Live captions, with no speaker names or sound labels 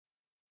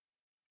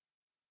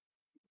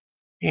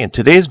In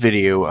today's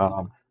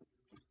video,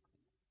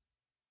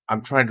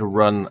 I'm trying to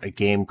run a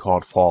game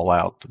called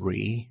Fallout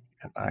 3,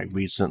 and I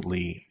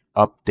recently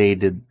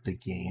updated the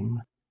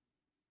game,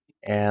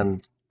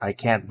 and I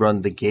can't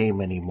run the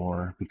game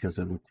anymore because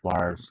it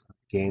requires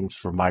games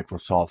for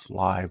Microsoft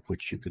Live,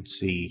 which you could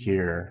see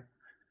here.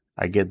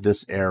 I get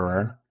this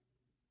error.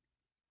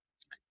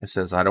 It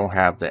says I don't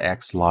have the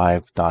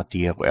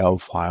xlive.dll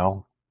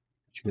file,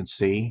 which you can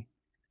see,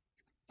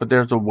 but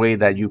there's a way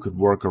that you could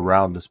work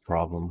around this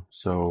problem.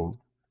 So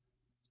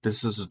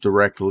this is a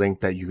direct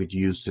link that you could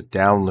use to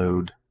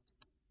download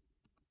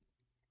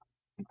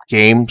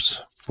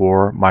games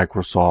for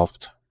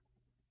Microsoft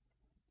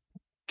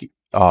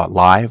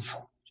Live.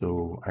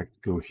 So I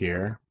go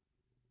here,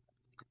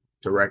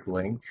 direct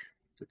link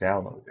to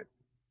download it.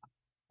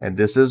 And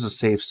this is a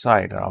safe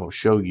site. I will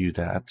show you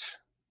that.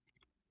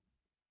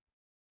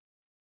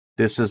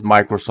 This is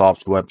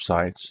Microsoft's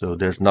website, so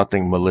there's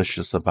nothing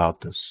malicious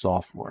about this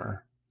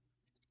software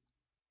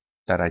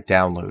that I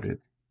downloaded.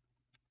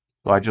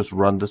 So I just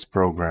run this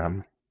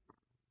program.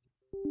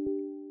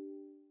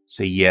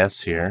 Say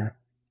yes here.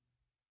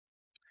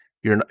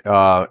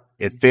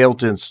 It failed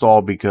to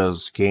install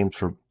because games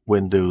for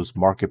Windows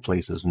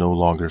Marketplace is no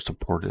longer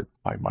supported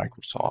by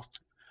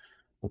Microsoft.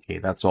 Okay,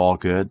 that's all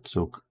good.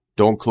 So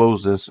don't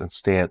close this.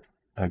 Instead,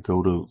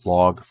 go to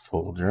log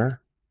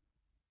folder.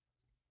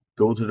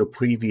 Go to the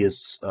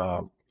previous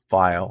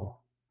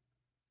file,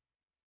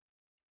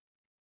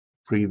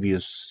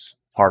 previous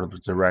part of the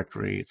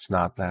directory. It's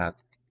not that.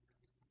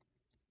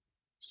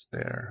 It's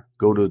there.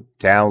 Go to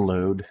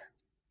download.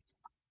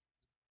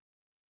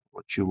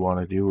 What you want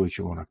to do is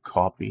you want to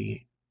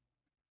copy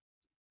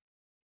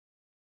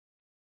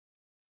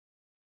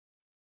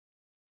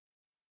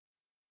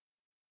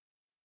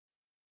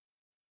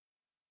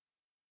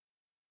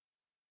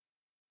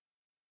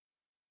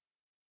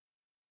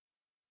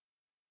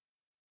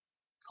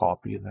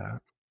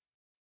that.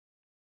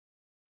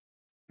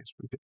 Guess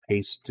we could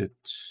paste it.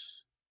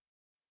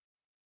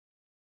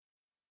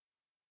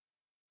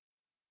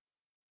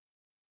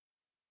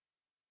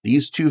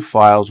 These two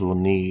files will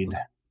need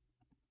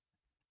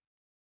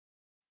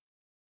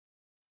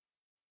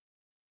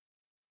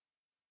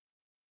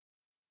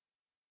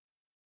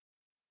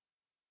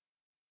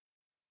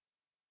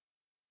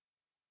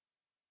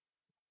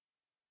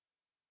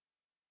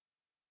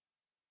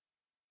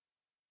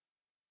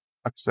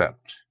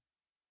accept,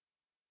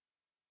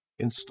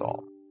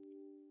 install,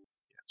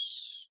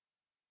 yes,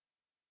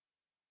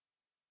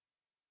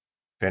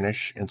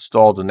 finish,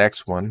 install the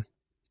next one.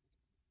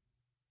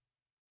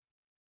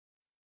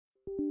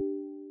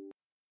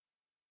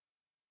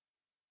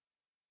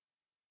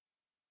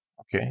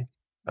 Okay,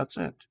 that's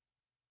it.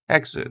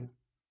 Exit.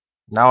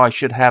 Now I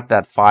should have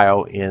that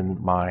file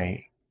in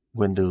my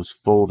Windows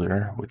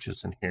folder, which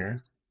is in here.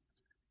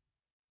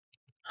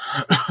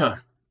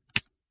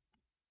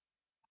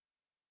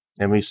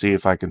 Let me see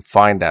if I can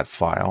find that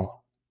file.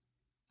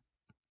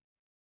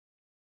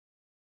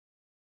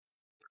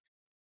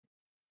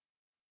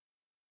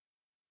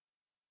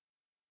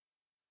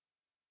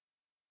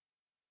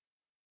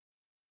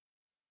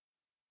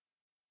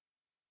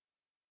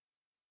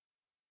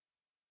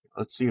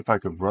 Let's see if I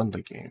could run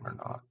the game or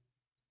not.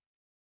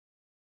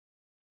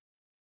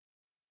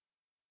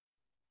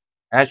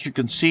 As you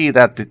can see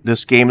that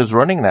this game is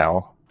running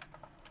now.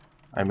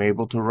 I'm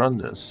able to run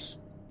this.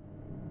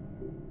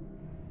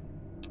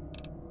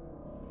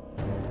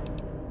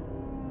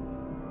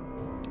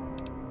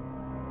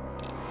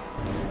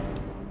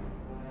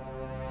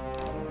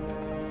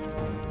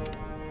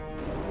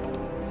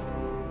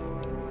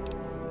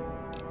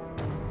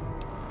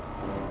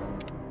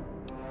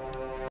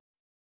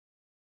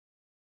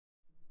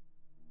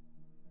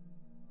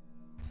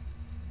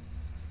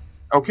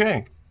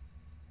 Okay.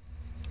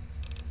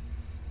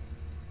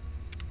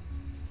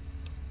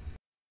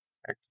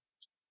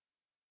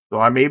 So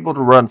I'm able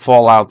to run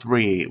Fallout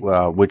 3,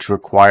 which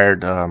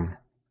required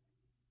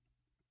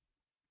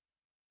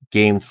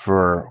games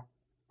for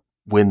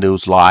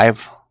Windows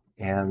Live,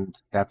 and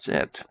that's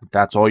it.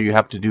 That's all you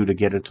have to do to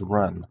get it to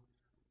run.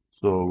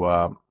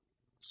 So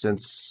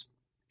since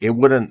it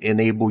wouldn't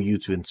enable you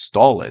to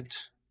install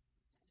it,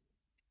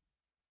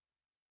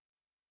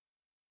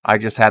 I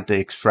just had to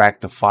extract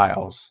the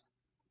files,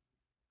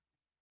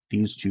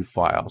 these two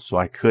files, so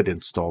I could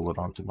install it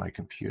onto my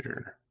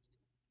computer.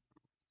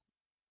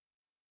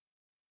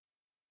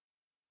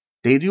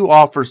 They do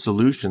offer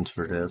solutions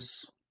for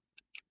this,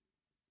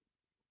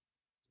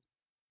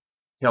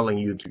 telling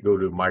you to go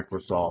to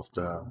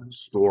Microsoft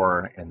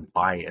Store and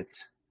buy it.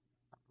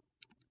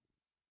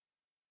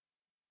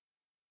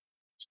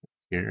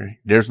 Here,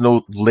 there's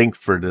no link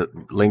for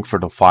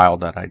the file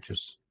that I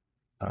just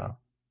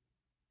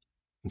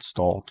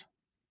installed.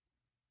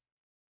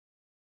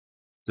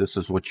 This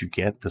is what you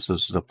get. This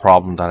is the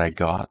problem that I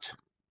got.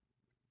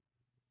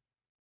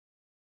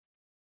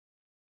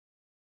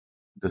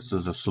 This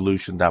is a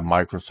solution that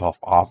Microsoft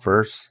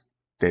offers.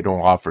 They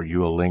don't offer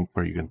you a link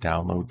where you can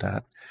download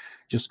that.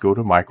 Just go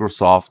to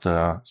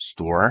Microsoft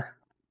Store.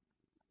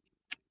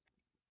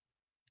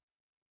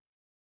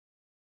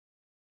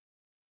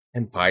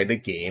 and buy the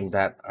game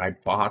that I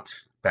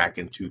bought back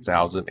in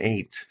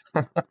 2008,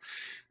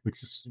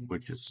 which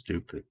is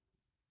stupid.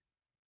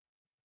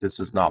 This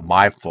is not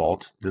my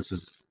fault. This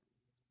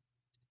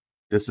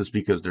is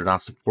because they're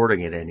not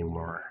supporting it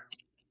anymore.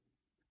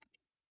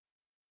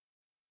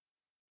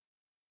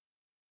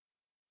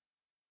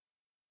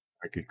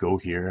 I could go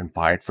here and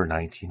buy it for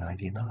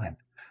 $19.99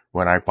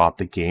 when I bought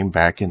the game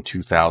back in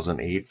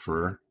 2008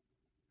 for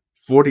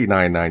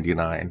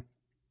 $49.99.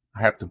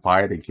 I have to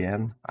buy it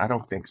again? I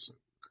don't think so.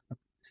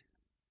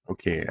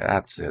 Okay,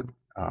 that's it.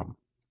 If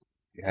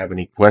you have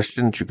any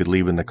questions, you could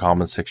leave in the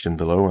comment section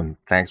below, and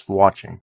thanks for watching.